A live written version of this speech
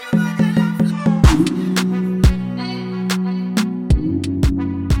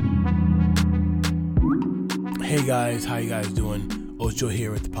guys? How you guys doing? Ocho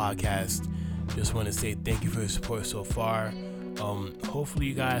here with the podcast. Just want to say thank you for your support so far. Hopefully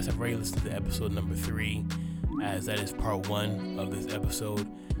you guys have already listened to episode number 3, as that is part 1 of this episode.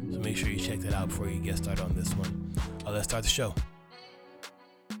 So make sure you check that out before you get started on this one. Let's start the show.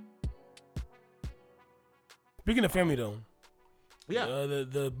 Speaking of family, though,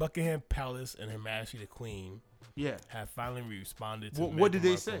 the Buckingham Palace and Her Majesty the Queen, have finally responded to. What did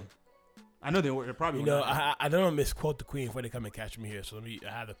they say? I know they're probably. I don't want to misquote the Queen before they come and catch me here. So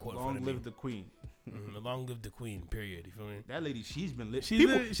I have the quote. Long live the Queen. Long live the Queen. Period. You feel me? That lady, she's been lit. People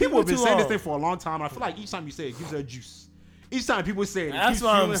have been saying this thing for a long time. I feel like each time you say it, gives her juice. Each time people say it, that's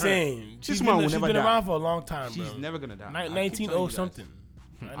what I'm saying. She's been around for a long time. She's never gonna die. 1900 something.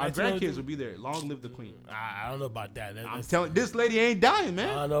 Our grandkids will be there. Long live the Queen. I don't know about that. I'm telling this lady ain't dying,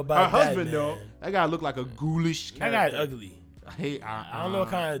 man. I don't know about her husband though. That guy look like a ghoulish character. That guy's ugly. I don't know what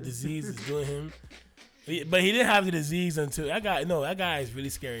kind of disease is doing him. But he didn't have the disease until that guy is really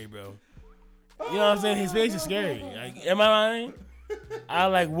scary, bro. You know what I'm saying? His face is scary. Like, am I lying?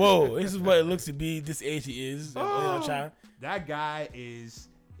 I'm like, whoa, this is what it looks to be. This age he is. That guy is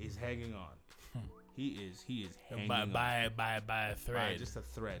hanging on. He is hanging on. By a thread. Just a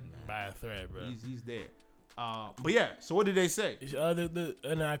thread, man. By a thread, bro. He's there. But yeah, so what did they say?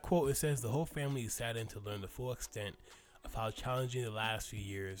 And I quote, it says, the whole family is saddened to learn the full extent of how challenging the last few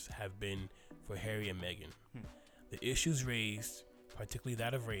years have been for Harry and Meghan. The issues raised, particularly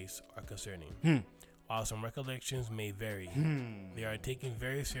that of race, are concerning. While some recollections may vary, they are taken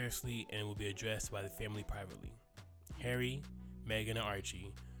very seriously and will be addressed by the family privately. Harry, Meghan, and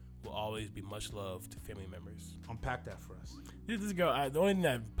Archie will always be much loved to family members. Unpack that for us. This girl, the only thing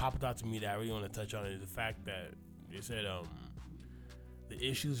that popped out to me that I really want to touch on is the fact that they said the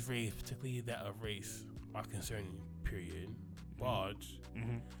issues raised, particularly that of race, are concerning. Period. But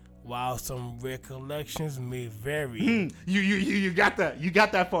while some recollections may vary, you got that. You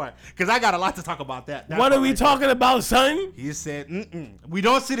got that part. Because I got a lot to talk about that. What are we talking about, son? He said, we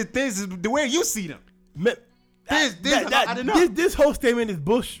don't see the things the way you see them. I didn't know. This whole statement is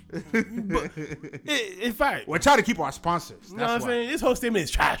bullshit. In fact, we're trying to keep our sponsors. You know what I'm saying? This whole statement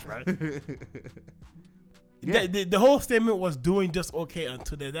is trash, right? The whole statement was doing just okay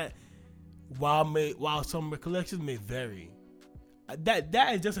until that. While some recollections may vary,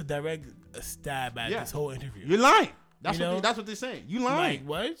 that is just a direct stab at this whole interview. You're lying. That's what they're saying. You lying.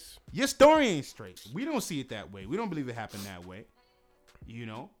 Like what? Your story ain't straight. We don't see it that way. We don't believe it happened that way. You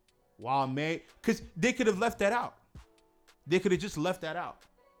know, because they could have left that out. They could have just left that out.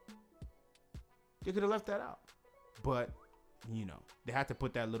 But they had to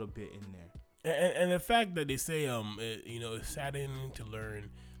put that little bit in there. And the fact that they say it's saddening to learn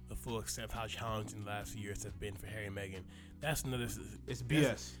the full extent of how challenging the last few years have been for Harry and Meghan. That's another. It's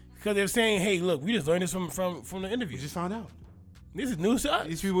BS. Because they're saying, "Hey, look, we just learned this from the interview. We just found out. This is news to us.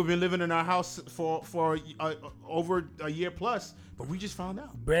 These people have been living in our house for over a year plus, but we just found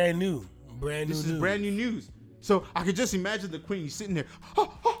out. Brand new. This is brand new news. So I could just imagine the Queen sitting there.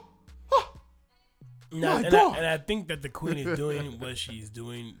 And I think that the Queen is doing what she's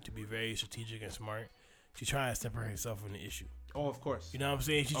doing to be very strategic and smart. She's trying to separate herself from the issue. Oh, of course. You know what I'm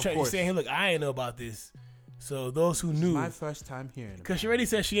saying? She's saying, hey, look, I ain't know about this. So those who knew. It's my first time hearing it. Because she already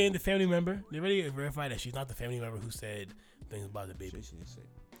said she ain't the family member. They already verified that she's not the family member who said things about the baby.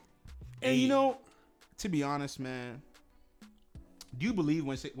 And to be honest, man, do you believe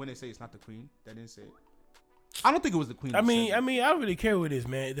when they say it's not the Queen that didn't say it? I don't think it was the Queen. I don't really care who it is,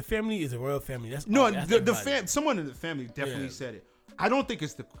 man. The family is a royal family. Someone in the family definitely said it. I don't think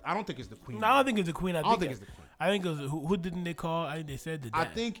it's the Queen. No, I don't think it's the Queen. I don't think it's the Queen. I think it was who didn't they call? I think they said the dad. I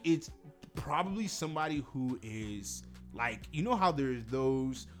think it's probably somebody who is like, how there's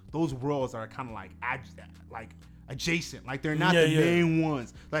those royals that are kind of like adjacent, like they're not the main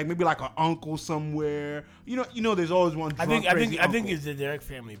ones, like maybe like an uncle somewhere. There's always one. I think it's the Derek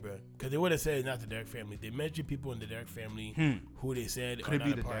family, bro. Because they would have said it's not the Derek family. They mentioned people in the Derek family who they said could it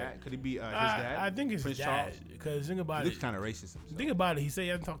be the dad? Could it be his dad? I think it's Prince his dad. Because think about it. He looks kind of racist himself. Think about it. He said he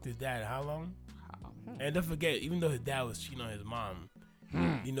hasn't talked to his dad in how long? And don't forget, even though his dad was cheating on his mom,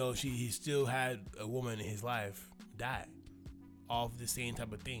 he still had a woman in his life die off the same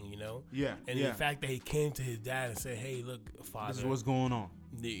type of thing, Yeah. And the fact that he came to his dad and said, "Hey, look, father, this is what's going on."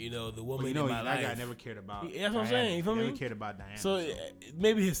 The woman in my life. That guy never cared about. That's what I'm saying. You feel me? Never cared about Diana. So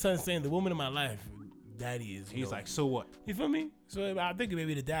maybe his son's saying, "The woman in my life, daddy is." He's like, so what? You feel me? So I think it may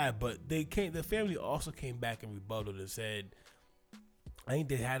be the dad, but the family also came back and rebutted and said, I think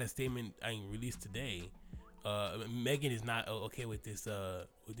they had a statement released today. Meghan is not okay with this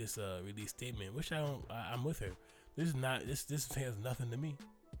release statement, which I'm with her. This has nothing to me.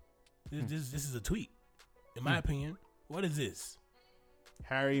 This is a tweet. in my opinion. What is this?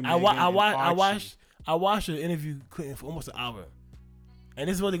 Harry, Meghan, I watched an interview Clinton for almost an hour, and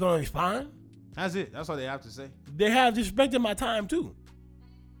this is what they're gonna respond. That's it. That's all they have to say. They have disrespected my time too.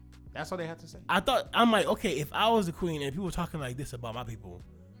 That's all they have to say. I'm like, okay, if I was the queen and people were talking like this about my people,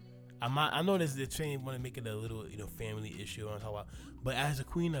 I know this the train want to make it a little, family issue on talk about, but as the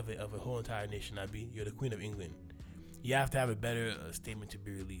queen of a whole entire nation, you're the queen of England. You have to have a better statement to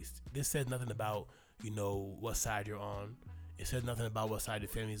be released. This says nothing about what side you're on. It says nothing about what side the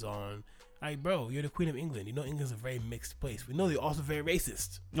family's on. Like, bro, you're the queen of England. England's a very mixed place. We know they're also very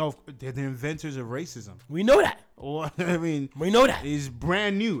racist. No, they're the inventors of racism. We know that. Well, I mean, we know that. It's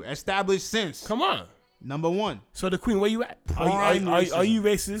brand new, established since. Come on. Number one. So the queen, where you at? Are you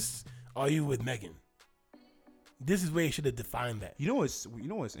racist? Are you with Meghan? This is where you should have defined that. You know what's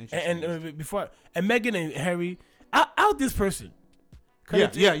interesting? And Meghan and Harry, out this person. Yeah.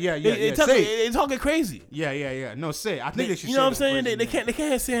 They talking crazy. Yeah. No, say. I think they should. You know what I'm saying? They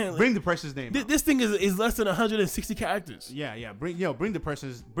can't say. Like, bring the person's name. This thing is less than 160 characters. Yeah. Bring the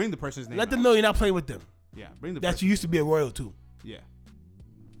person's name. Let them know you're not playing with them. Yeah. Bring the. That you used to be a royal too. Yeah.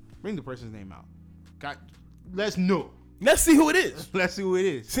 Bring the person's name out. Let's know. Let's see who it is. Let's see who it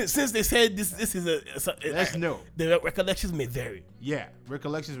is. Since they said this is let's know. The recollections may vary. Yeah,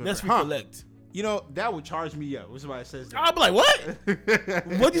 recollections may vary. Let's recollect. That would charge me up. What's somebody says that? I'll be like, what?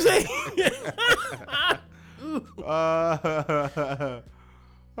 What'd you say?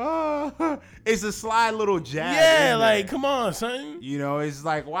 It's a sly little jab. Yeah, like, come on, son. It's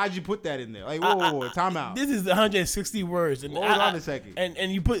like, why'd you put that in there? Like, whoa, time out. This is 160 words. And hold on a second.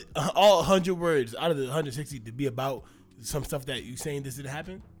 And you put all 100 words out of the 160 to be about some stuff that you saying this didn't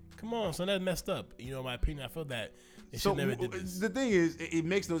happen? Come on, son, that's messed up. In my opinion, I feel that they should never did this. The thing is, it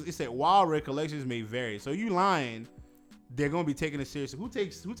makes those. It said while recollections may vary. So you lying, they're gonna be taking it seriously. Who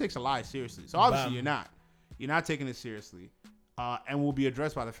takes a lie seriously? So obviously you're not. You're not taking it seriously, and will be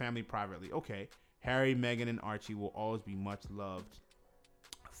addressed by the family privately. Okay, Harry, Meghan, and Archie will always be much loved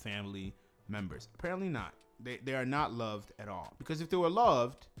family members. Apparently not. They are not loved at all. Because if they were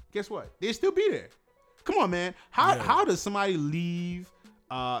loved, guess what? They'd still be there. Come on, man. How does somebody leave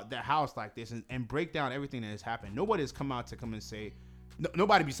their house like this and break down everything that has happened? Nobody has come out to come and say,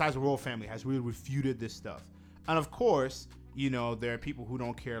 nobody besides the royal family has really refuted this stuff. And of course, there are people who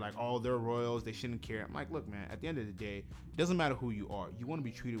don't care, like, oh, they're royals, they shouldn't care. I'm like, look, man, at the end of the day, it doesn't matter who you are. You want to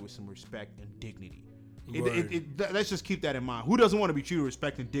be treated with some respect and dignity. Let's just keep that in mind. Who doesn't want to be treated with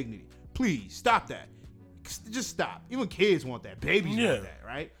respect and dignity? Please, stop that. Just stop. Even kids want that. Babies want that,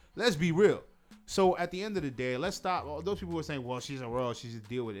 right? Let's be real. So at the end of the day, let's stop. Well, those people were saying, "Well, she's a royal, she should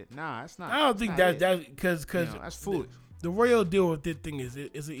deal with it." Nah, it's not. I don't think that because that's foolish. The royal deal with this thing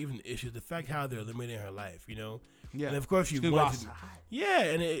isn't even an issue. The fact how they're eliminating her life, Yeah. And of course, and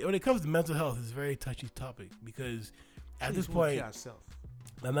when it comes to mental health, it's a very touchy topic because at this point,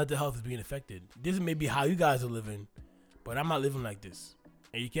 my mental health is being affected. This may be how you guys are living, but I'm not living like this,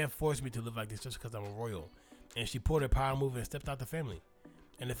 and you can't force me to live like this just because I'm a royal. And she pulled her power move and stepped out the family.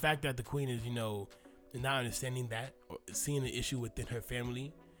 And the fact that the queen is, not understanding that or seeing the issue within her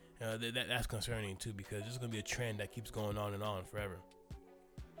family, that's concerning too, because there's going to be a trend that keeps going on and on forever.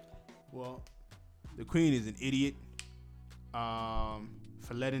 Well, the queen is an idiot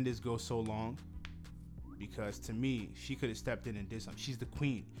for letting this go so long, because to me, she could have stepped in and did something. She's the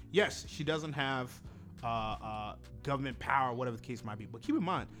queen. Yes, she doesn't have government power, whatever the case might be. But keep in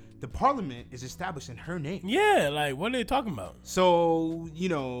mind, the parliament is established in her name. Yeah, like, what are they talking about? So,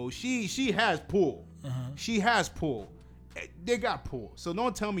 she has pull. She has pull. They got pull. So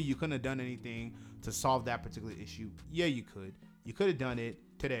don't tell me you couldn't have done anything to solve that particular issue. Yeah, you could. You could have done it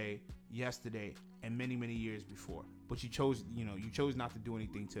today, yesterday, and many, many years before. But you chose not to do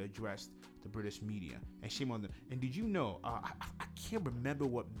anything to address the British media. And shame on them. And did you know, I can't remember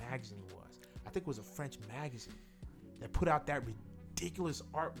what magazine it was. I think it was a French magazine that put out that ridiculous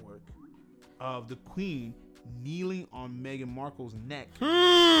artwork of the Queen kneeling on Meghan Markle's neck.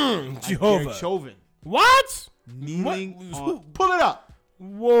 Jehovah. Chauvin. What? Kneeling on. Pull it up.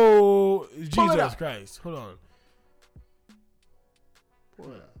 Whoa. Jesus Christ. Hold on.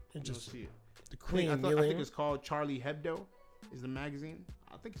 Pull it up. You'll see it. The Queen I kneeling. think it's called Charlie Hebdo is the magazine.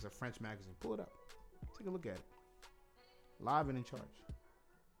 I think it's a French magazine. Pull it up. Take a look at it. Live and in charge.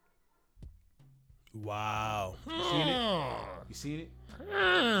 Wow. You seen it? You seen it?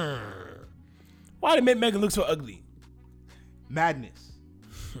 Why did Meghan look so ugly? Madness.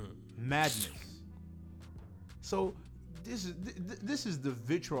 Madness. So this is the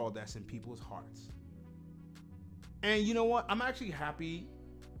vitriol that's in people's hearts. And you know what? I'm actually happy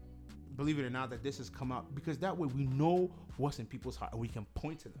believe it or not, that this has come out, because that way we know what's in people's heart and we can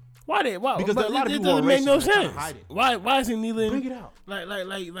point to them. Why? Because a lot of people doesn't make no sense. Hide it. Why isn't kneeling? Bring it out.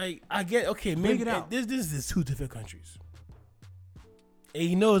 Like I get, okay, Bring maybe it out. this is two different countries. And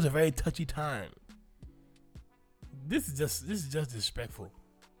you know it's a very touchy time. This is just disrespectful.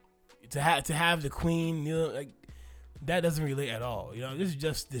 To have the queen kneel, like, that doesn't relate at all. You know, this is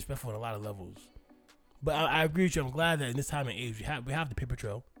just disrespectful on a lot of levels. But I agree with you. I'm glad that in this time and age we have the paper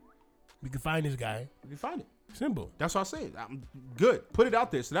trail. We can find this guy. We can find it. Simple. That's what I say. I'm good. Put it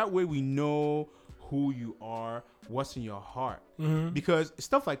out there so that way we know who you are, what's in your heart. Mm-hmm. Because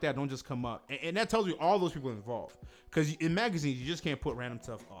stuff like that don't just come up. And that tells you all those people involved. Because in magazines, you just can't put random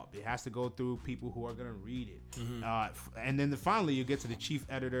stuff up. It has to go through people who are going to read it. Mm-hmm. And then finally, you get to the chief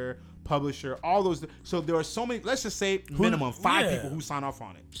editor, publisher, all those. So there are so many, let's just say minimum 5 people who sign off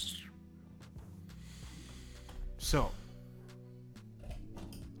on it. So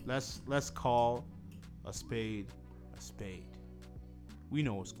let's call a spade a spade. We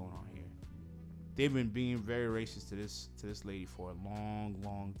know what's going on here. They've been being very racist to this lady for a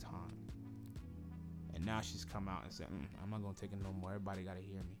long time, and now she's come out and said, "I'm not gonna take it no more. Everybody gotta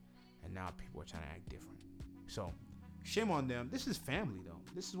hear me." And now people are trying to act different. So shame on them. This is family, though.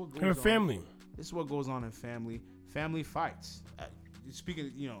 This is what goes on. Family. This is what goes on in family. Family fights.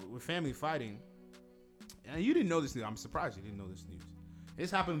 Speaking, with family fighting. And you didn't know this news. I'm surprised you didn't know this news.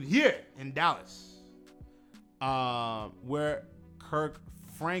 This happened here in Dallas, where Kirk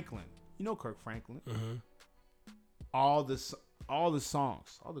Franklin. You know Kirk Franklin. Mm-hmm. All the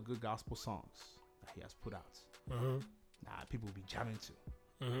songs, all the good gospel songs that he has put out. Mm-hmm. People will be jamming to.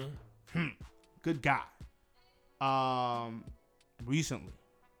 Mm-hmm. Good guy. Recently,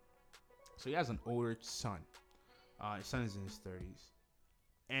 so he has an older son. His son is in his 30s.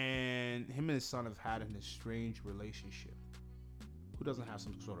 And him and his son have had an estranged relationship. Who doesn't have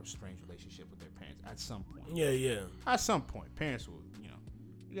some sort of strange relationship with their parents at some point? Yeah. At some point, parents will,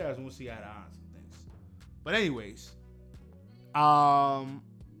 you guys won't see eye to eye on some things. But anyways,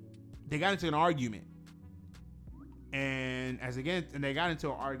 they got into an argument. And they got into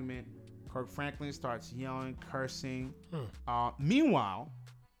an argument, Kirk Franklin starts yelling, cursing. Meanwhile,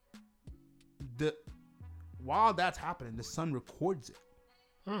 while that's happening, the son records it.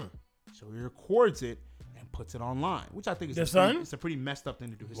 So he records it and puts it online, which I think is it's a pretty messed up thing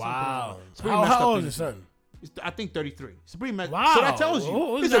to do. Wow. How old is his son? I think 33. It's a pretty messed. Wow. So that tells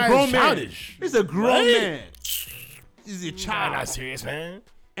you He's a grown man. childish. He's a grown man. He's a child. Not serious, man.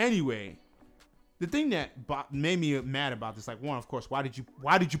 Anyway, the thing that made me mad about this, like, one, of course, why did you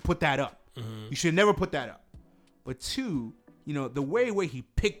put that up? Mm-hmm. You should never put that up. But two, the way he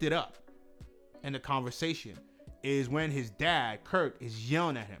picked it up in the conversation is when his dad, Kirk, is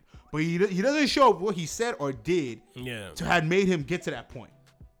yelling at him. But he doesn't show what he said or did to have made him get to that point.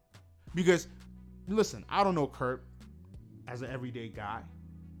 Because, listen, I don't know Kirk as an everyday guy,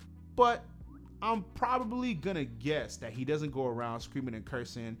 but I'm probably going to guess that he doesn't go around screaming and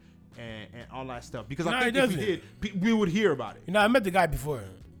cursing and all that stuff. Because I think if he did, we would hear about it. I met the guy before.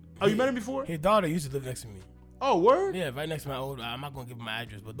 Oh, you met him before? His daughter used to live next to me. Oh, word? Yeah, right next to my old. I'm not going to give him my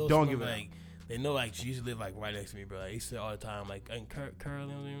address, but those don't give it. They know, like, she used to live, like, right next to me, bro. Like, he said all the time, like, and Curl,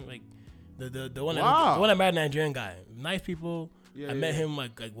 like, the one that married a Nigerian guy. Nice people. Yeah, I met him,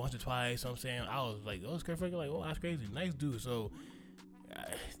 like once or twice. So I'm saying, I was like, oh, it's Kurt Franklin. Like, oh, that's crazy. Nice dude. So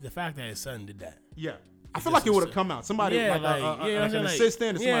the fact that his son did that. Yeah. I feel like it would have come out. Somebody, an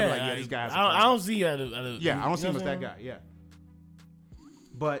assistant or somebody like, yeah, this guy has I don't see I don't see him as that guy. Yeah.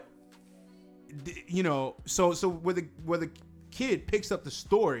 But, so where the kid picks up the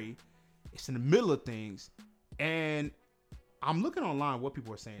story, it's in the middle of things, and I'm looking online what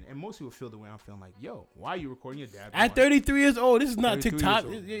people are saying, and most people feel the way I'm feeling. Like, yo, why are you recording your dad? At 33 years old, this is not TikTok.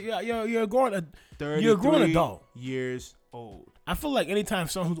 You're a grown adult. Years old. I feel like anytime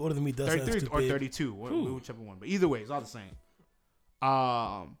someone who's older than me does 33 or 32, whichever one. But either way, it's all the same.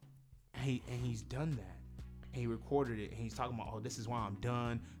 And he's done that. And he recorded it, and he's talking about, oh, this is why I'm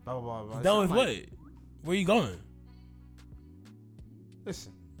done. Blah blah blah. Done with what? Where you going?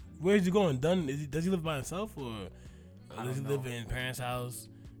 Listen. Where's he going? Done? Does he live by himself, or does he live in his parents' house?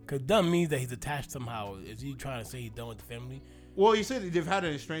 Because done means that he's attached somehow. Is he trying to say he's done with the family? Well, he said they've had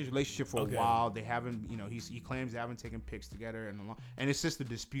an estranged relationship for a while. They haven't, he claims they haven't taken pics together, and his sister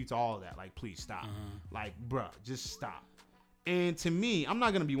disputes all of that. Like, please stop. Mm-hmm. Like, bruh, just stop. And to me, I'm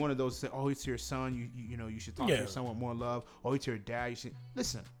not gonna be one of those that, oh, it's your son. You should talk to your son with more love. Oh, it's your dad. You should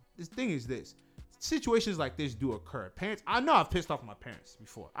listen. The thing is this. Situations like this do occur. Parents, I know I've pissed off my parents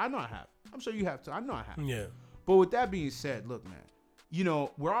before. I know I have. I'm sure you have too. I know I have. Yeah. But with that being said, look, man, you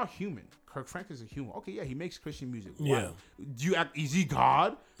know, we're all human. Kirk Franklin is a human. Okay, yeah, he makes Christian music. Yeah. Is he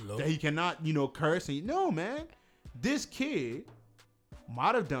God? Nope. That he cannot, you know, curse? No, man. This kid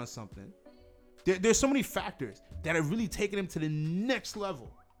might have done something. There's so many factors that have really taken him to the next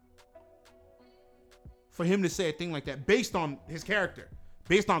level for him to say a thing like that based on his character,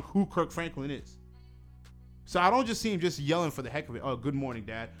 based on who Kirk Franklin is. So I don't just see him just yelling for the heck of it. Oh, good morning,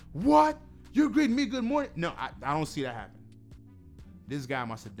 Dad. What? You're greeting me good morning? No, I don't see that happen. This guy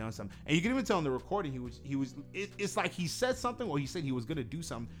must have done something. And you can even tell in the recording, it's like he said something, or he said he was going to do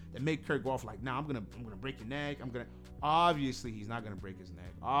something that made Kirk go off like, nah, I'm going to break your neck. Obviously he's not going to break his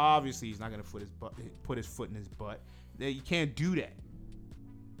neck. Obviously he's not going to put his foot in his butt. You can't do that.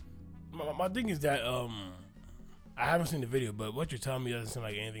 My thing is that, I haven't seen the video, but what you're telling me doesn't seem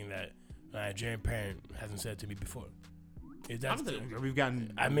like anything that a Nigerian parent hasn't said to me before. We've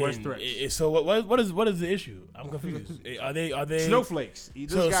gotten worse threats. So what is the issue? I'm confused. Are they snowflakes?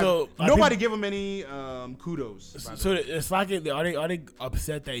 Nobody give him any kudos. So it's like are they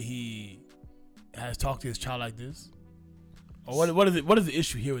upset that he has talked to his child like this? Or what is the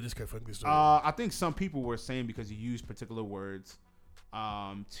issue here with this Kirk Franklin story? I think some people were saying because he used particular words.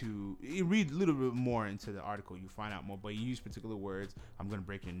 To you read a little bit more into the article, you find out more. But you use particular words. I'm gonna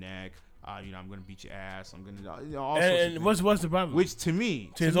break your neck. I'm gonna beat your ass. I'm gonna all sorts of things. What's the problem? Which to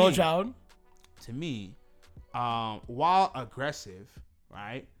me, his own child, to me, while aggressive,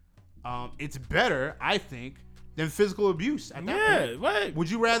 right? It's better, I think, than physical abuse. At that point. Right. Would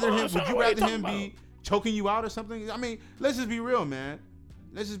you rather him be choking you out or something? I mean, let's just be real, man.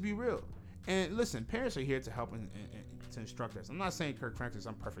 Let's just be real. And listen, parents are here to help and to instruct us. I'm not saying Kirk Franklin's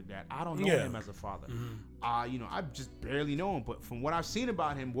some perfect dad. I don't know him as a father. Mm-hmm. I just barely know him. But from what I've seen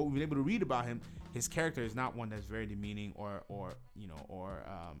about him, what we've been able to read about him, his character is not one that's very demeaning or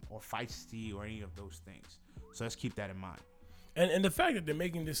feisty or any of those things. So let's keep that in mind. And the fact that they're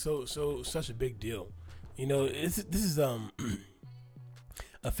making this such a big deal, this is a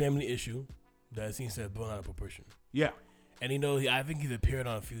family issue that seems to have blown out of proportion. Yeah. And I think he's appeared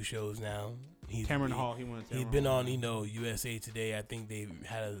on a few shows now. Cameron Hall. He's been on, USA Today. I think they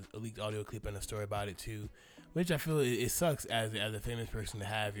had a leaked audio clip and a story about it too, which I feel it sucks as a famous person to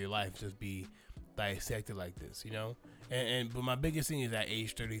have your life just be dissected like this, But my biggest thing is at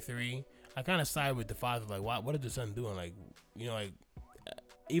age 33, I kind of side with the father. Like, what is the son doing? Like,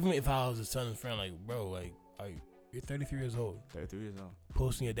 even if I was his son's friend, like, bro, you're 33 years old. 33 years old.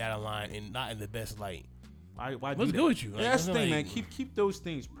 Posting your dad online and not in the best light. Why What's good with you? Yeah, that's the thing, man. Keep those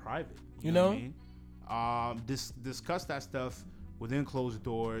things private. You know what I mean? Discuss that stuff within closed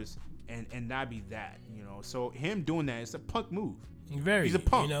doors, and not be that. So him doing that, it's a punk move. He's a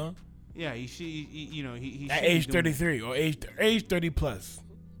punk. Yeah, he at age 33 or age 30 plus.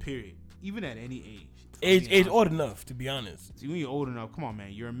 Period. Even at any age. Age old enough, to be honest. See, when you're old enough, come on,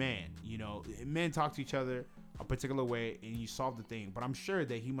 man. You're a man. Men talk to each other a particular way, and you solve the thing. But I'm sure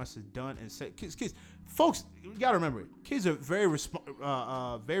that he must have done and said, kids, folks, you gotta remember, kids are very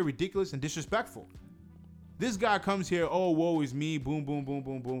ridiculous and disrespectful. This guy comes here, oh, woe is me, boom, boom, boom,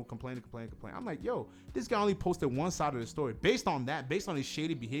 boom, boom, complaining. I'm like, yo, this guy only posted one side of the story. Based on his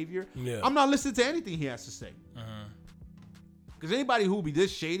shady behavior, I'm not listening to anything he has to say. Because anybody who will be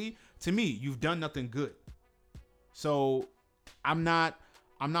this shady, to me, you've done nothing good. So I'm not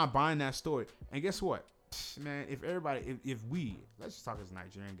buying that story. And guess what? Man, if we, let's just talk as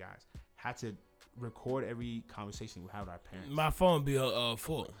Nigerian guys, had to record every conversation we have with our parents, my phone would be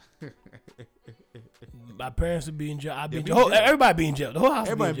full. My parents would be in jail. I'd be in jail. Everybody be in jail. The whole house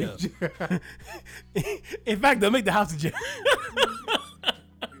would be in jail. In fact, they'll make the house a jail.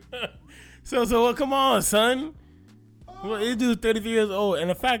 So well, come on, son. Well, this dude's 33 years old.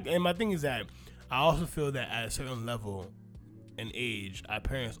 And my thing is that I also feel that at a certain level and age, our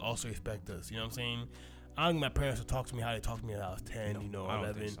parents also expect us. You know what I'm saying? I don't think my parents would talk to me how they talked to me when I was 10,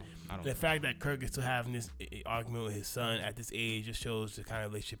 11. So. The fact that Kirk is still having this argument with his son at this age just shows the kind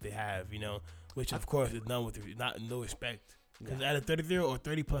of relationship they have, which of course is done with no respect. Because at a 33 or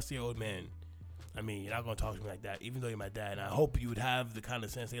 30 plus year old man, I mean, you're not going to talk to me like that, even though you're my dad. And I hope you would have the kind of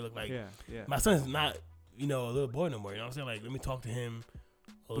sense they look like. Yeah. My son's not, a little boy no more. You know what I'm saying? Like, let me talk to him.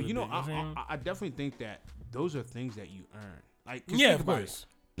 But I definitely think that those are things that you earn. Like, yeah, of course.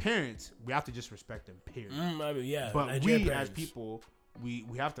 Parents, we have to just respect them, period. But Nigerian parents, as people, we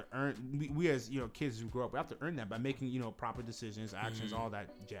have to earn. We as kids who grow up, we have to earn that by making proper decisions, actions, all that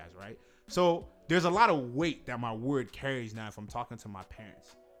jazz, right? So there's a lot of weight that my word carries now if I'm talking to my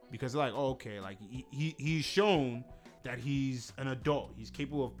parents, because they're like, oh, okay, like he's shown that he's an adult. He's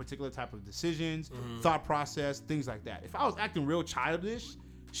capable of particular type of decisions, thought process, things like that. If I was acting real childish,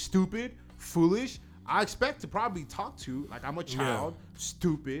 stupid, foolish, I expect to probably talk to. Like, I'm a child,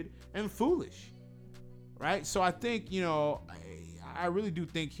 stupid and foolish, right? So I think, I really do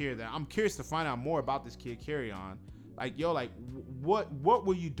think here that I'm curious to find out more about this kid, Carry On. Like, yo, like, what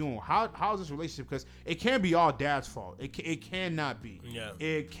were you doing? How's this relationship? Because it can't be all dad's fault. It cannot be. Yeah.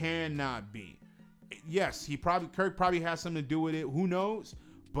 It cannot be. Yes, Kirk probably has something to do with it. Who knows?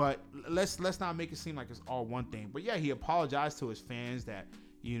 But let's not make it seem like it's all one thing. But yeah, he apologized to his fans that,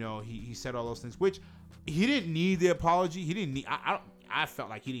 he said all those things, which he didn't need the apology. He didn't need. I felt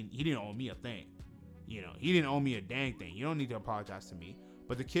like he didn't owe me a thing. He didn't owe me a dang thing. You don't need to apologize to me.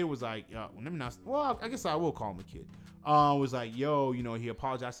 But the kid was like, well, I guess I will call him a kid. Was like, yo, he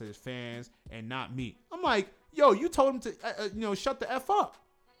apologized to his fans and not me. I'm like, yo, you told him to, shut the F up.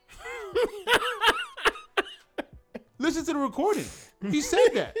 Listen to the recording. He said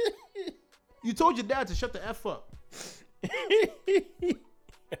that. You told your dad to shut the F up.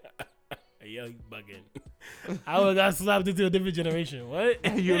 Yo, you bugging. I was got slapped into a different generation. What?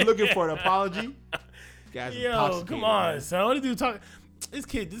 And you're looking for an apology? Guys, yo, come on, son. What did you talk? This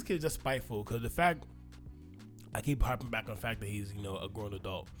kid is just spiteful because the fact I keep harping back on the fact that he's a grown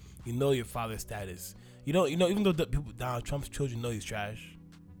adult. Your father's status. Even though Donald Trump's children know he's trash,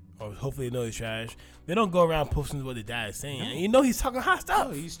 or hopefully they know he's trash, they don't go around posting what the dad is saying. And he's talking hot stuff.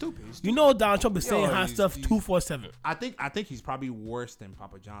 No, he's stupid. Donald Trump is saying hot stuff 247. I think he's probably worse than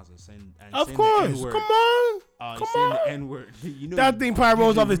Papa Johnson saying. Of course, come on, come on. The N-word. That thing probably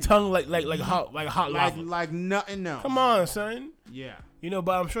rolls off his tongue like hot lava. Like nothing else. Come on, son. Yeah.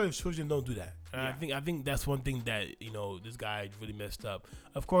 But I'm sure his children don't do that. Yeah. I think that's one thing that this guy really messed up.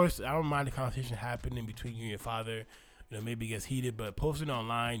 Of course, I don't mind the conversation happening between you and your father. Maybe it gets heated, but posting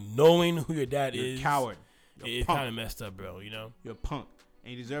online, knowing who your dad is, coward. It's kind of messed up, bro. You're a punk,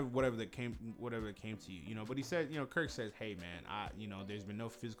 and you deserve whatever that came to you. But he said, Kirk says, hey man, there's been no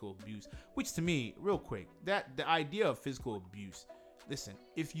physical abuse. Which to me, real quick, that the idea of physical abuse. Listen,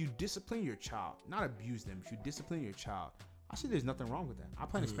 if you discipline your child, not abuse them, if you discipline your child, I see there's nothing wrong with that. I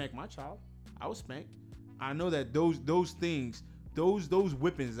plan to spank my child. I was spanked. I know that those things, those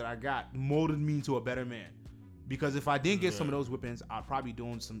whippings that I got molded me into a better man. Because if I didn't get some of those whippings, I'd probably be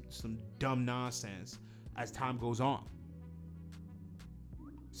doing some dumb nonsense as time goes on.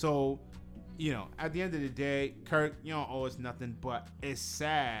 So, at the end of the day, Kirk, you don't owe us nothing, but it's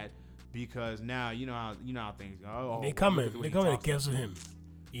sad because now you know how things go. Oh, they coming to cancel him.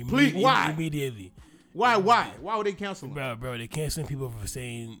 Please, why? Immediately. Why would they cancel him? Bro, they canceling people for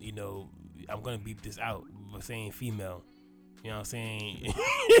saying, I'm gonna beep this out for saying female. You know what I'm saying?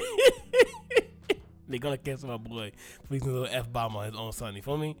 They're gonna cancel my boy for using a little F-bomb on his own son. You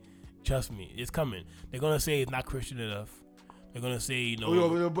feel me? Trust me, it's coming. They're gonna say he's not Christian enough. They're gonna say,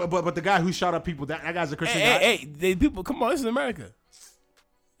 But the guy who shot up people, that guy's a Christian guy. Hey, people, come on, this is America.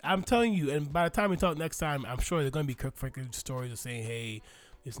 I'm telling you, and by the time we talk next time, I'm sure there's gonna be Kirk Franklin stories of saying, hey,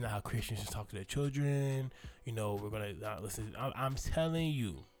 this is not how Christians should talk to their children. We're gonna listen. I'm telling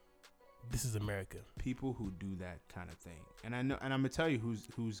you, this is America. People who do that kind of thing, and I know, and I'm gonna tell you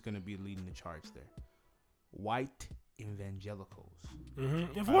who's gonna be leading the charge there. White evangelicals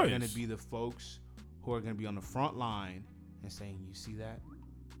are going to be the folks who are going to be on the front line and saying, you see that?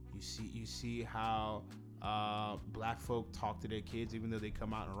 You see how black folk talk to their kids even though they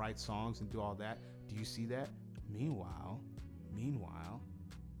come out and write songs and do all that? Do you see that? Meanwhile,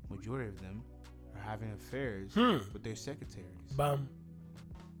 majority of them are having affairs with their secretaries. Bum.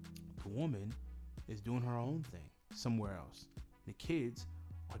 The woman is doing her own thing somewhere else. The kids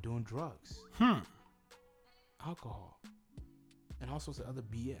are doing drugs. Alcohol, and all sorts of other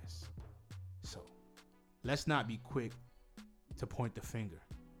BS. So, let's not be quick to point the finger.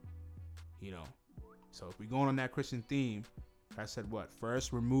 So if we're going on that Christian theme, I said what?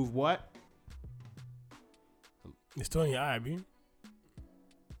 First, remove what? It's still in your eye, B.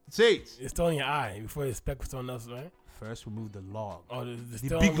 Seeds. It's still in your eye before you speck with someone else, right? First, remove the log. Oh,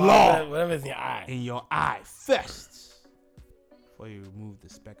 the big log. Whatever's in your eye. In your eye first. Before you remove the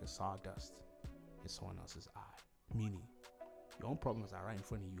speck of sawdust in someone else's eye. Meaning, your own problems are right in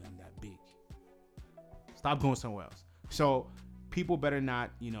front of you and that big. Stop going somewhere else. So, people better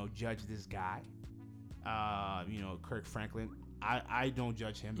not, judge this guy. Kirk Franklin. I don't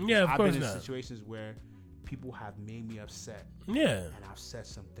judge him. Yeah, of course I've been not. in situations where people have made me upset. Yeah. And I've said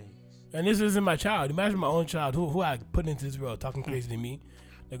some things. And this isn't my child. Imagine my own child who I put into this world talking crazy to me.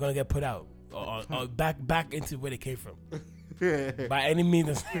 They're going to get put out. Or back into where they came from. By any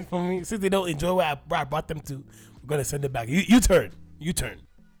means. For me, since they don't enjoy where I brought them to, we're going to send them back. You turn. You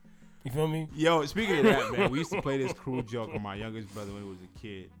feel me? Yo, speaking of that, man, we used to play this cruel joke on my youngest brother when he was a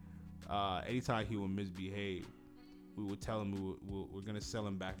kid. Anytime he would misbehave, we would tell him we're gonna sell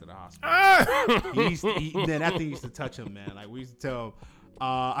him back to the hospital. Then that thing used to touch him, man. Like we used to tell him.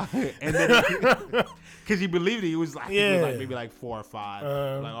 And then because he believed it, he was like maybe like 4 or 5. Like,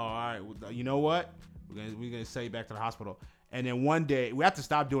 oh, all right, you know what? We're gonna send you back to the hospital. And then one day we have to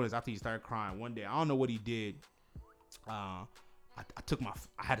stop doing this after he started crying. One day, I don't know what he did. I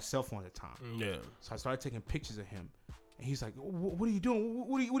had a cell phone at the time. Yeah. So I started taking pictures of him, and he's like, "What are you doing?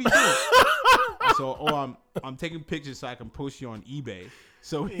 What are you doing?" So, I'm taking pictures so I can post you on eBay.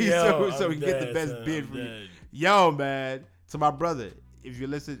 So we can get the best bid for you. Yo, man, to my brother. If you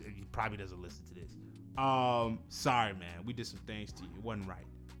listen, he probably doesn't listen to this. Sorry, man. We did some things to you. It wasn't right.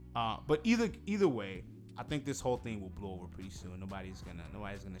 But either way, I think this whole thing will blow over pretty soon. Nobody's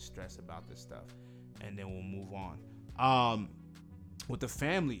gonna stress about this stuff, and then we'll move on. With the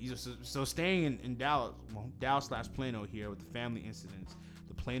family, so staying in Dallas, Dallas/Plano here with the family incidents,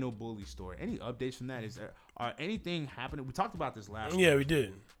 the Plano bully story. Any updates from that? Are anything happening? We talked about this last. Yeah, we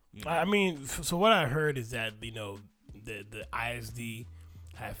did. You know? I mean, so what I heard is that the ISD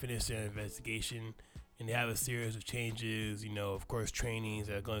have finished their investigation, and they have a series of changes, of course, trainings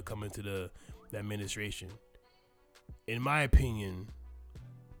that are going to come into the administration. In my opinion,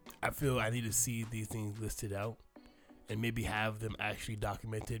 I feel I need to see these things listed out and maybe have them actually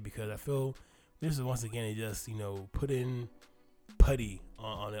documented, because I feel this is once again just put in putty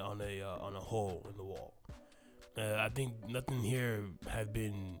on a hole in the wall. I think nothing here has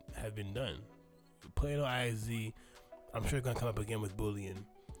been done. Plano ISD, I'm sure it's gonna come up again with bullying.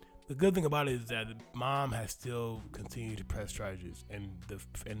 The good thing about it is that the mom has still continued to press charges, and the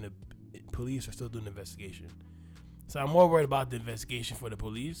police are still doing the investigation. So I'm more worried about the investigation for the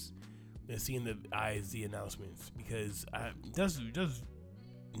police than seeing the ISD announcements, because just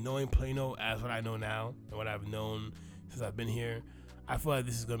knowing Plano as what I know now and what I've known since I've been here, I feel like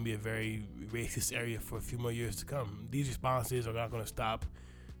this is gonna be a very racist area for a few more years to come. These responses are not gonna stop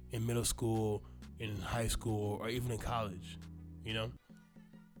in middle school, in high school, or even in college, No,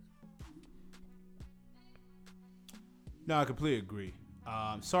 I completely agree.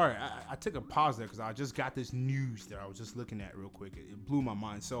 Sorry, I took a pause there because I just got this news that I was just looking at real quick. It blew my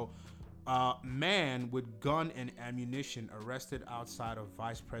mind. So, man with gun and ammunition arrested outside of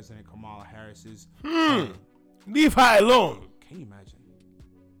Vice President Kamala Harris's home. Leave her alone. Can you imagine?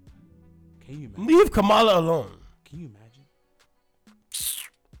 Leave Kamala alone. Can you imagine?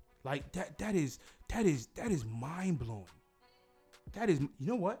 Like that is mind blowing. That is, you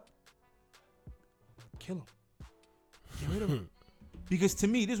know what? Kill him. Get rid of him. Because to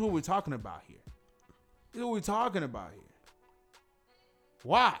me, this is what we're talking about here.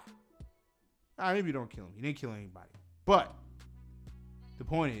 Why? Maybe you don't kill him. You didn't kill anybody. But the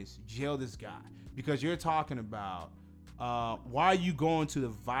point is, jail this guy. Because you're talking about why are you going to the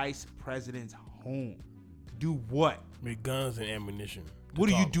vice president's home? To do what? With guns and ammunition. What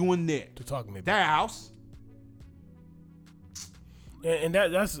are you doing there? To talk maybe. That house? And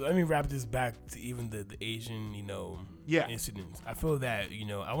that's, let me wrap this back to even the Asian, incidents. I feel that,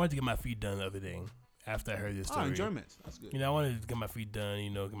 I wanted to get my feet done the other day after I heard this story. Enjoyment. That's good. I wanted to get my feet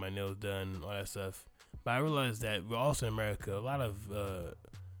done, get my nails done, all that stuff. But I realized that we're also in America. A lot of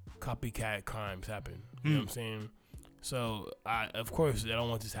copycat crimes happen. You know what I'm saying? So, of course, I don't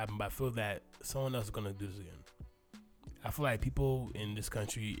want this to happen, but I feel that someone else is going to do this again. I feel like people in this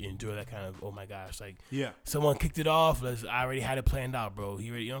country enjoy that kind of, oh my gosh, like, someone kicked it off. I already had it planned out, bro.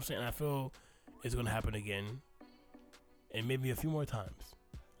 You know what I'm saying? And I feel it's going to happen again, and maybe a few more times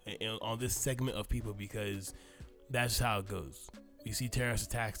on this segment of people, because that's just how it goes. You see terrorist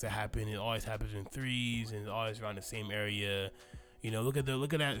attacks that happen. It always happens in threes, and it's always around the same area. Look at that.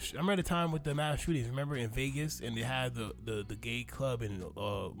 I remember the time with the mass shootings. Remember in Vegas, and they had the gay club in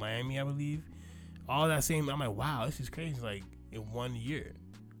Miami, I believe. All that same, I'm like, wow, this is crazy, like, in 1 year.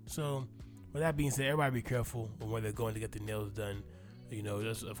 So, with that being said, everybody be careful when they're going to get their nails done.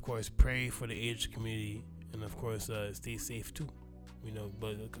 Just, of course, pray for the aged community, and, of course, stay safe, too.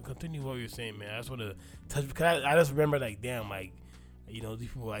 But continue what you're saying, man. I just want to touch, because I just remember, like, damn, like, these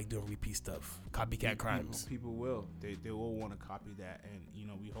people like doing repeat stuff, copycat crimes. People will. They will want to copy that, and,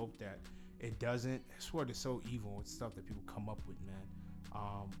 we hope that it doesn't. I swear it's so evil with stuff that people come up with, man.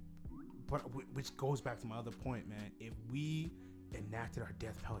 But which goes back to my other point, man. If we enacted our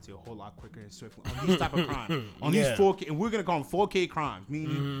death penalty a whole lot quicker and swiftly on these type of crimes, on these 4K, and we're gonna call them 4K crimes,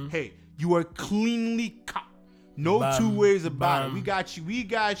 meaning, hey, you are cleanly caught. No two ways about it. We got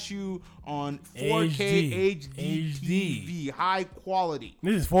you on 4K HD TV, high quality.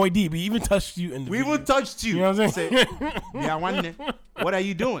 This is 4D. We even touched you in the video. We even touched you. You know what I'm saying? Yeah, what are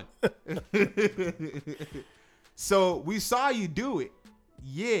you doing? So we saw you do it.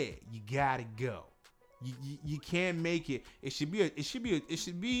 Yeah, you gotta go. You can't make it. It should be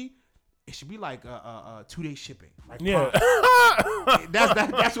like a 2-day shipping. Like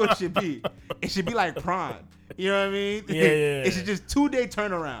that's what it should be. It should be like Prime. You know what I mean? Yeah. It should just 2-day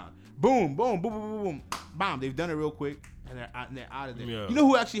turnaround. Boom, boom, boom, boom, boom, boom. Bam. They've done it real quick and they're out of there. Yeah. You know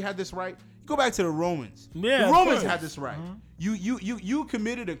who actually had this right? Go back to the Romans. Yeah, the of Romans course. had this right. Mm-hmm. You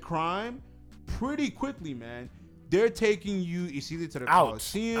committed a crime pretty quickly, man. They're taking you. It's either to the Out.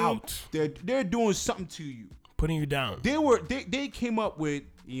 Colosseum. They're doing something to you. Putting you down. They came up with,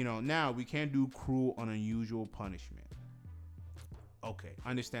 now we can't do cruel and unusual punishment. Okay,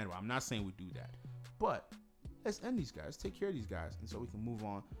 understandable. I'm not saying we do that, but let's end these guys. Take care of these guys, and so we can move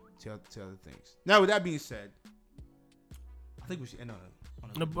on to other things. Now, with that being said, I think we should end on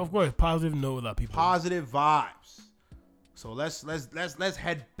a Of course, positive note with our people. positive vibes. So let's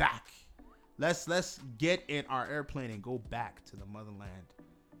head back. Let's get in our airplane and go back to the motherland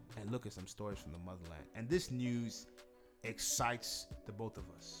and look at some stories from the motherland. And this news excites the both of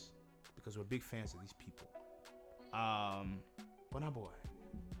us because we're big fans of these people. But now, boy,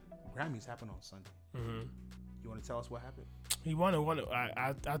 Grammys happened on Sunday. Mm-hmm. You want to tell us what happened? He won.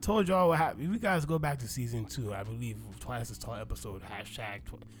 I told y'all what happened. If you guys go back to season 2, I believe Twice as Tall episode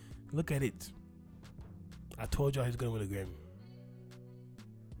 #. Look at it. I told y'all he's gonna win a Grammy.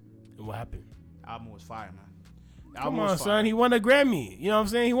 And what happened? The album was fire, man. Come on, son. He won a Grammy. You know what I'm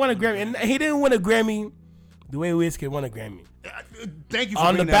saying? He won a Grammy, and he didn't win a Grammy the way Wizkid won a Grammy. Thank you for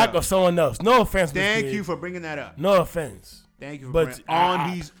on the bringing back that up. of someone else. No offense. Thank Wizkid. you for bringing that up. No offense. Thank you for But bringing on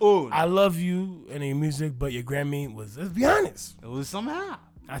his own. I love you and your music, but your Grammy was, let's be honest, It was somehow.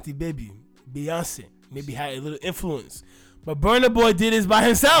 Auntie Baby, Beyonce, maybe had a little influence. But Burna Boy did this by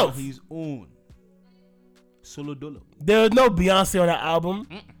himself. On his own. Solo dolo. There was no Beyonce on that album.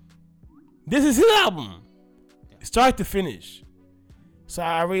 This is his album. Start to finish. So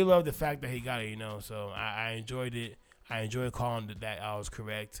I really love the fact that he got it, So I enjoyed it. I enjoyed calling that I was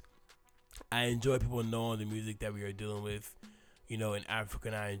correct. I enjoy people knowing the music that we are dealing with, in Africa,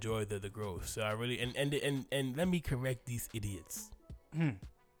 and I enjoy the growth. So I really and let me correct these idiots.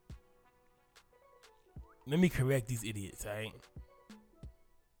 Let me correct these idiots, all right?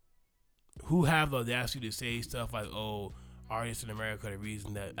 Who have the audacity to say stuff like, "Oh, artists in America are the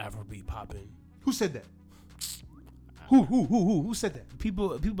reason that Afrobeat popping." Who said that? Who said that?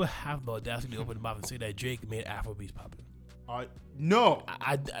 People have the audacity to open their mouth and say that Drake made Afrobeats popping. No.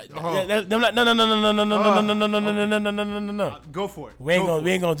 No. Go for it. We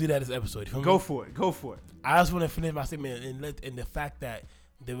ain't gonna do that this episode. Go for it. I just want to finish my statement and the fact that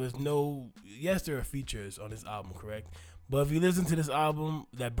there was there are features on this album, correct? But if you listen to this album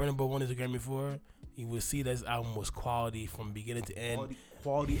that Burna Boy won his Grammy for, you will see that this album was quality from beginning to end.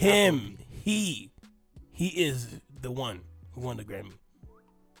 Quality. He is the one who won the Grammy.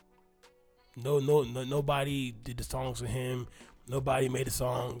 Nobody did the songs with him. Nobody made the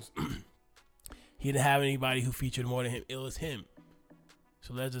songs. He didn't have anybody who featured more than him. It was him.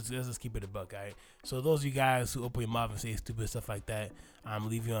 So let's just keep it a buck, all right? So those of you guys who open your mouth and say stupid stuff like that, I'm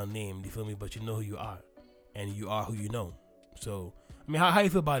leaving you unnamed, you feel me? But you know who you are, and you are who you know. So I mean, how you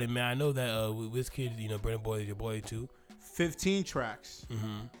feel about it, man? I know that Wizkid, Burna Boy is your boy too. 15 tracks.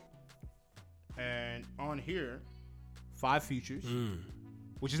 Mm-hmm. And on here, 5 features,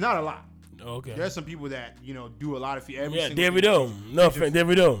 which is not a lot. Okay. There's some people that do a lot of features. Yeah, Davido. No offense,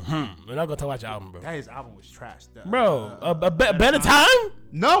 Davido. We're not gonna talk about your album, bro. That his album was trash, bro. Better Time?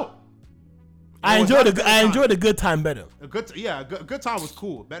 No. I enjoyed the Good Time better. A good time was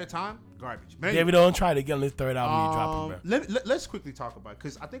cool. Better Time, garbage. Davido don't try to get on his third album. You drop him, bro. Let's quickly talk about it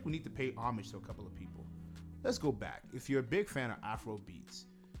because I think we need to pay homage to a couple of people. Let's go back. If you're a big fan of Afro beats,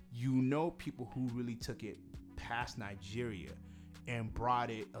 people who really took it past Nigeria and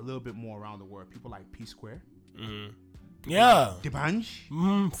brought it a little bit more around the world. People like P Square. Mm-hmm. Yeah.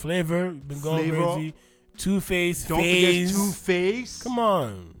 D'banj. Flavor. Been going crazy. Two-Face. Don't forget Two-Face. Come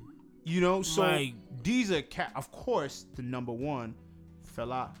on. So these are, of course, the number one,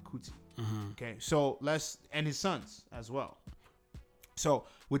 Fela Kuti. Mm-hmm. Okay, so and his sons as well. So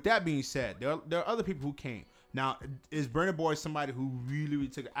with that being said, there are other people who came. Now, is Burna Boy somebody who really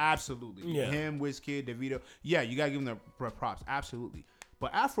took it? Absolutely. Yeah. Him, Wizkid, Davido. Yeah, you got to give them the props. Absolutely.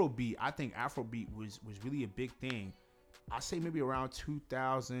 But Afrobeat, I think Afrobeat was really a big thing. I say maybe around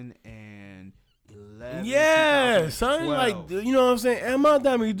 2011. Yeah, son. Like, you know what I'm saying? Emma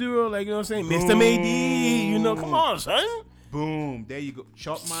Damiduro, like, you know what I'm saying? Mr. Mady, come on, son. Boom. There you go.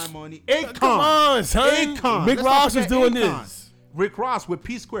 Chop my money. Akon. Come on, son. Akon. Rick Ross is doing Akon. this. Rick Ross with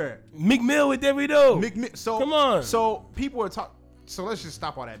P Square. Meek Mill with Davido. So come on. So people are talking. So let's just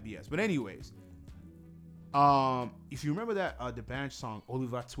stop all that BS. But anyways, If you remember that the band song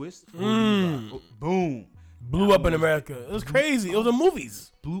Oliver Twist, boom, blew up in America. It was crazy. It was in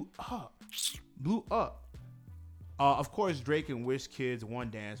movies. Blew up. Of course, Drake and WizKid's One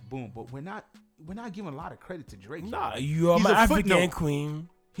Dance, boom. But we're not giving a lot of credit to Drake. Nah, you are my African queen.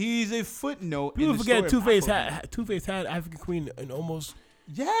 He's a footnote. People forget Two-Face had African queen in almost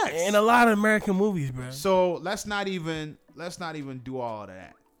yes in a lot of American movies, bro. So let's not even do all of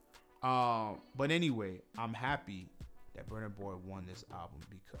that. But anyway, I'm happy that Burna Boy won this album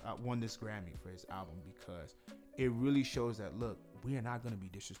because won this Grammy for his album because it really shows that look, we are not going to be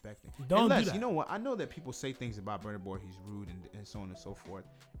disrespecting. Don't do that. You know what? I know that people say things about Burna Boy, he's rude and so on and so forth,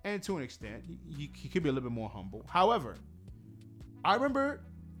 and to an extent, he could be a little bit more humble. However, I remember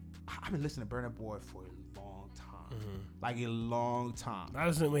I've been listening to Burna Boy for a long time, like a long time. I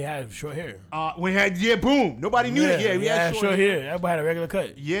was when we had short hair. When he had boom, nobody knew that. Yeah, we had short hair. Everybody had a regular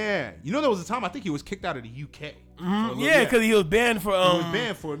cut. Yeah, you know there was a time I think he was kicked out of the UK. Yeah, because he was banned for. He was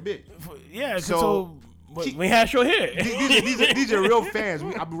banned for a bit. When he had short hair. these are real fans.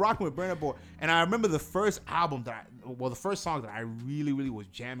 I've been rocking with Burna Boy, and I remember the first album the first song that I really, really was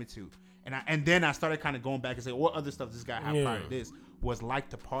jamming to, and then I started kind of going back and saying, what other stuff this guy had prior to this was Like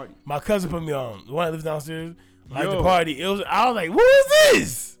the Party. My cousin put me on. The one that lives downstairs, Like the Party. I was like, what is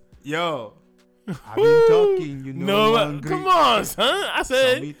this? Yo. I've been talking, you know. Come on, son. I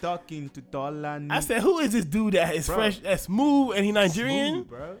said, me talking to Dolani. I said, who is this dude that is fresh, that's smooth, and he Nigerian? Smooth,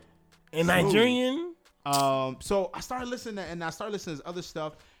 bro. And Nigerian? So I started listening to his other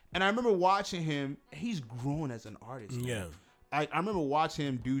stuff, and I remember watching him. He's grown as an artist. Yeah. Man. I remember watching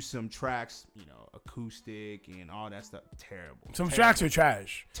him do some tracks, acoustic and all that stuff. Terrible. Tracks are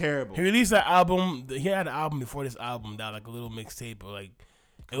trash. Terrible. He released an album. He had an album before this album that like a little mixtape or like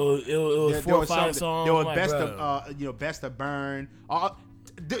it was 4 or 5 songs. There was Best of Burn.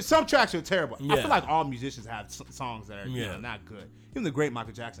 Some tracks are terrible. Yeah. I feel like all musicians have songs that are not good. Even the great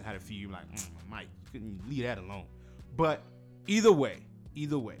Michael Jackson had a few. Like, Mike, you couldn't leave that alone. But either way,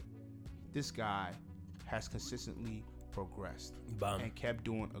 this guy has consistently progressed and kept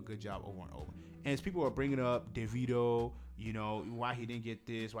doing a good job over and over. And as people are bringing up Davido, why he didn't get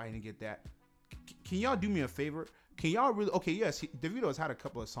this, why he didn't get that. Can y'all do me a favor? Can y'all really? Okay, yes, Davido has had a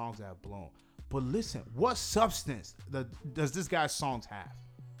couple of songs that have blown. But listen, what substance does this guy's songs have?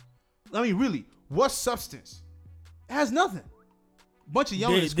 I mean, really, what substance? It has nothing. Bunch of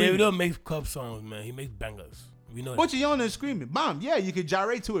yelling and screaming. Davido makes club songs, man. He makes bangers. We know bunch of yelling and screaming. Bomb. Yeah, you can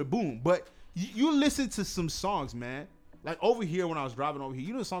gyrate to it. Boom. But you listen to some songs, man. Like over here when I was driving over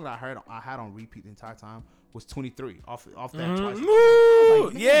here, the song that I had on repeat the entire time was 23 off that twice.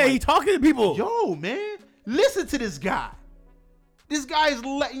 Like, yeah, he talking to people. Yo, man, listen to this guy. This guy is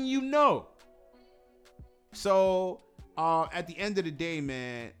letting you know. So at the end of the day,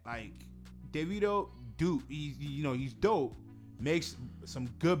 man, like Davido, he's dope. Makes some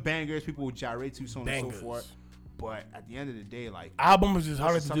good bangers. People will gyrate to, so on and so forth. But at the end of the day, like albums is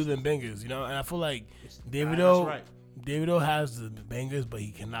harder to do than bangers, And I feel like Davido has the bangers, but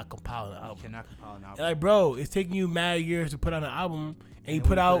he cannot compile an album. Like, bro, it's taking you mad years to put out an album, and you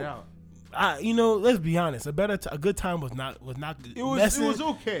put out. Let's be honest. A good time was not. It was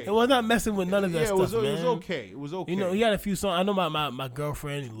okay. It was not messing with none of that stuff, man. It was okay. It was okay. He had a few songs. I know my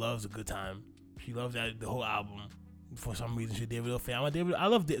girlfriend loves A Good Time. She loves the whole album. For some reason, she's a Davido fan. I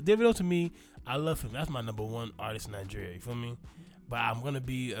love Davido. To me, I love him. That's my number one artist in Nigeria. You feel me? But I'm gonna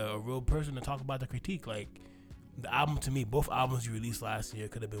be a real person to talk about the critique. Like the album, to me, both albums you released last year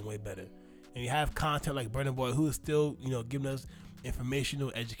could have been way better. And you have content like Burna Boy, who is still giving us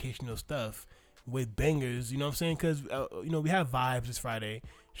informational, educational stuff with bangers. You know what I'm saying? Because we have Vibes this Friday.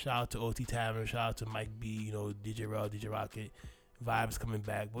 Shout out to OT Tavern. Shout out to Mike B. DJ Rel, DJ Rocket. Vibes coming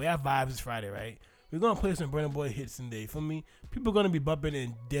back. But we have Vibes this Friday, right? We're going to play some Burna Boy hits in there. For me, people are going to be bumping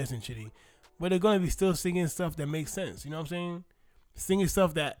and dancing shitty. But they're going to be still singing stuff that makes sense. You know what I'm saying? Singing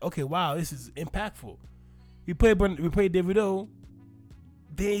stuff that, okay, wow, this is impactful. We play Davido.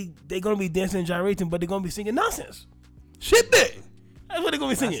 They're going to be dancing and gyrating, but they're going to be singing nonsense. Shit there. That's what they're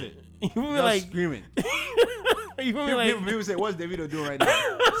going to be singing. You feel me? Like screaming. You feel me? Like people say, what's Davido doing right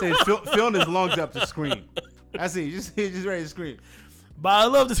now? Say, filling his lungs up to scream. That's it. He's just ready to scream. But I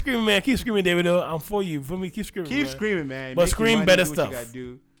love the screaming, man. Keep screaming, Davido. I'm for you. For me, keep screaming. Keep screaming, man. But scream better stuff. What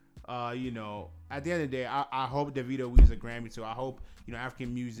you gotta do. At the end of the day, I hope Davido wins a Grammy too. I hope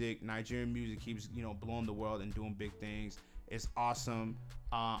African music, Nigerian music keeps blowing the world and doing big things. It's awesome.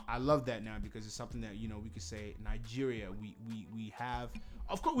 I love that now because it's something that we could say Nigeria. We have,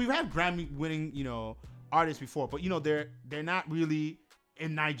 of course, we've had Grammy winning artists before, but they're not really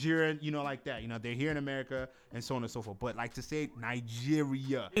in Nigeria, like that. They're here in America and so on and so forth. But like to say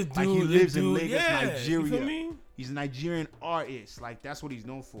Nigeria, like he lives in Lagos, Nigeria. You feel me? He's a Nigerian artist. Like that's what he's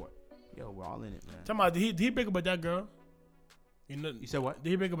known for. Yo, we're all in it, man. Talking about, did he break up with that girl? You said what? Did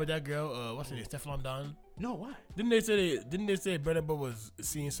he break up with that girl? What's her name? Stefflon Don? No, why? Didn't they say Burna Boy was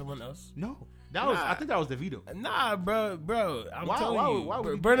seeing someone else? No. I think that was Davido. Nah, bro. I'm telling you. Why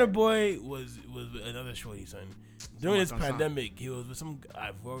Burna Boy was another shorty, son. During this pandemic, he was with some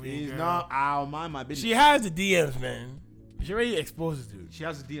Ivorian girl. Not, I'll mind my business. She has the DMs, man. She already exposed it, dude. She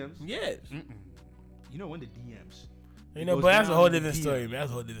has the DMs? Yes. You know when the DMs. But that's a whole different story, man.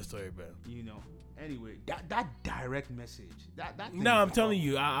 That's a whole different story, bro. Anyway, that direct message. That no, I'm telling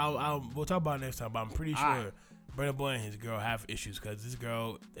you. We'll talk about it next time, but I'm pretty sure Burna Boy and his girl have issues because this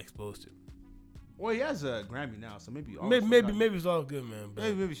girl exposed him. Well, he has a Grammy now, so maybe it's all good, man.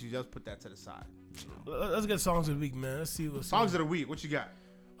 Maybe she just put that to the side. Let's get songs of the week, man. Let's see what songs of the week. What you got?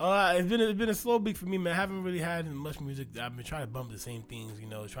 It's been a slow week for me, man. I haven't really had much music. I've been trying to bump the same things,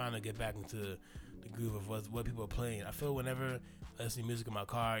 trying to get back into the groove of what people are playing. I feel whenever I listen to music in my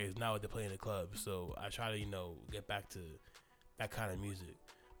car, is not what they play in the club. So I try to get back to that kind of music.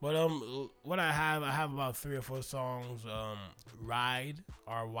 But what I have about 3 or 4 songs. Ride,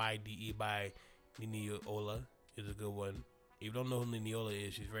 RYDE by Niniola is a good one. If you don't know who Niniola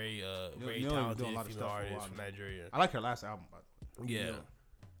is, she's very talented female artist from Nigeria. I like her last album, by the way. Yeah.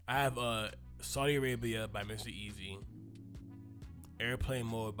 I have Saudi Arabia by Mr. Easy, Airplane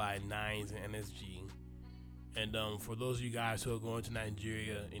Mode by Nines and NSG, and for those of you guys who are going to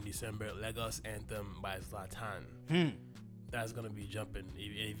Nigeria in December, Lagos Anthem by Zlatan. That's gonna be jumping.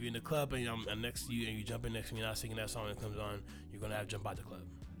 If you're in the club and I'm next to you and you jump in next to me and I'm singing that song and it comes on, you're gonna have to jump out the club.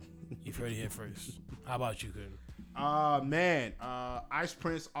 You've heard it here first. How about you, Kun? Man, Ice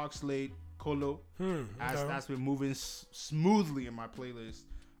Prince, Oxlade, Kolo. That's been moving smoothly in my playlist.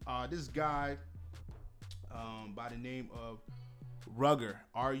 This guy, by the name of Rugger,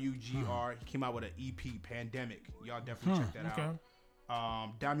 Rugr, he came out with an EP, Pandemic. Y'all definitely check that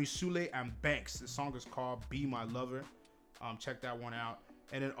out. Dami Sule and Banks. The song is called Be My Lover. Check that one out.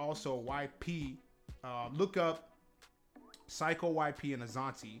 And then also YP. Look up Psycho YP and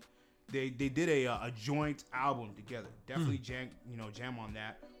Azanti. They did a joint album together. Definitely jam on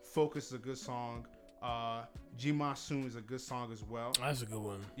that. Focus is a good song. Jima Soon is a good song as well. That's a good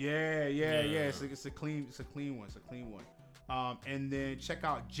one. Yeah. It's a clean one. And then check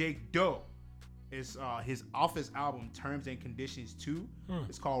out Jake Doe. It's his office album Terms and Conditions 2.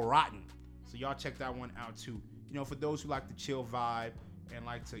 It's called Rotten. So y'all check that one out too. For those who like the chill vibe and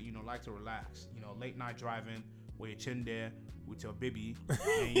like to relax. Late night driving where you're chilling there with your baby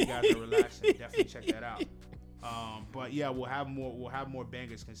and you guys are relaxing. Definitely check that out. But yeah, we'll have more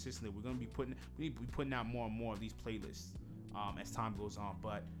bangers consistently. We're gonna be putting out more and more of these playlists as time goes on.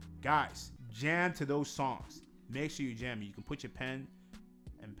 But guys, jam to those songs. Make sure you jam. You can put your pen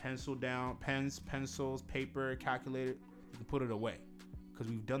and pencil down, pencils, paper, calculator. You can put it away because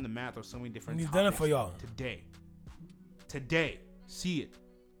we've done the math of so many different. We've done it for y'all today. See it,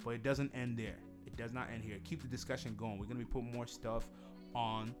 but it doesn't end there. It does not end here. Keep the discussion going. We're gonna be putting more stuff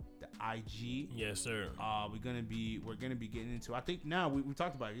on the IG. Yes, sir. We're gonna be getting into. I think now we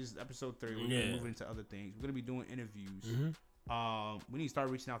talked about it. This is episode 3. We're gonna move into other things. We're gonna be doing interviews. We need to start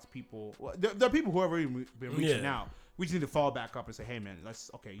reaching out to people. Well, there are people who have already been reaching out. We just need to follow back up and say, hey man,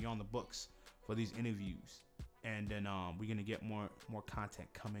 you're on the books for these interviews, and then we're gonna get more content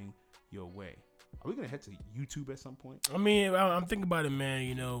coming your way. Are we gonna head to YouTube at some point? I mean, I'm thinking about it,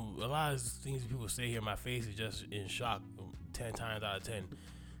 man. A lot of things people say here, my face is just in shock 10 times out of 10.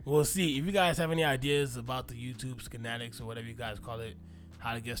 We'll see. If you guys have any ideas about the YouTube schematics or whatever you guys call it,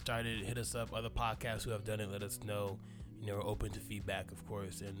 how to get started, hit us up. Other podcasts who have done it, let us know. We're open to feedback, of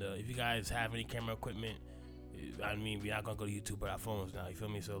course. And if you guys have any camera equipment, I mean, we're not gonna go to YouTube but our phones now. You feel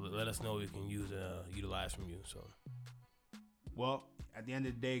me? So let us know what we can use and utilize from you. So, well, at the end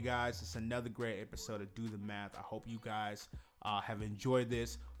of the day, guys, it's another great episode of Do the Math. I hope you guys have enjoyed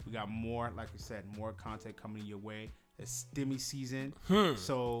this. We got more, like I said, more content coming your way. It's Stimmy season,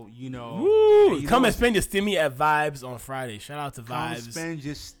 so come and spend your Stimmy at Vibes on Friday. Shout out to Vibes. Come spend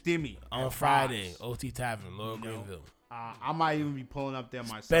your Stimmy on Friday. Vibes. OT Tavern, Lower Greenville. I might even be pulling up there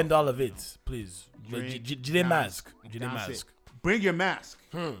myself. Spend all of it, please. Jide mask. Bring your mask,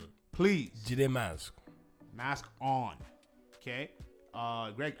 please. Jide mask. Mask on, okay.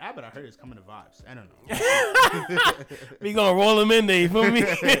 Greg Abbott, I heard, is coming to Vibes. I don't know. We gonna roll him in there, you feel me?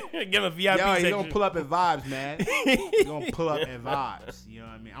 Give him a VIP section. He gonna pull up at Vibes, man. He gonna pull up at Vibes. You know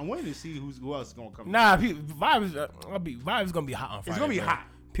what I mean? I'm waiting to see who else is gonna come. Nah, Vibes gonna be hot on Friday. It's gonna be hot.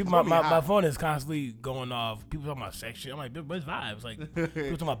 People, my phone is constantly going off. People talking about sex shit. I'm like, where's vibes? Like, people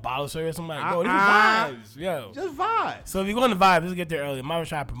talking about bottle service. I'm like, bro, this is vibes. Yo. Just vibes. So if you're going to vibes, let's get there early. I'm not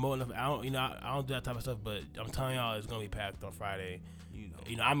trying to promote enough. I don't do that type of stuff, but I'm telling y'all it's going to be packed on Friday.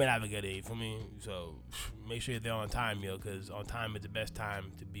 You know, I may not get it for me. So make sure you're there on time, yo, because on time is the best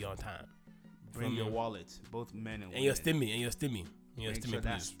time to be on time. Bring your wallets, both men and women. And your stimmy. Make sure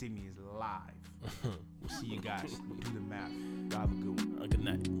that stimmy is live. We'll see you guys. We'll do the math. Y'all have a good one. Good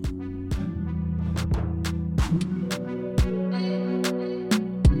night.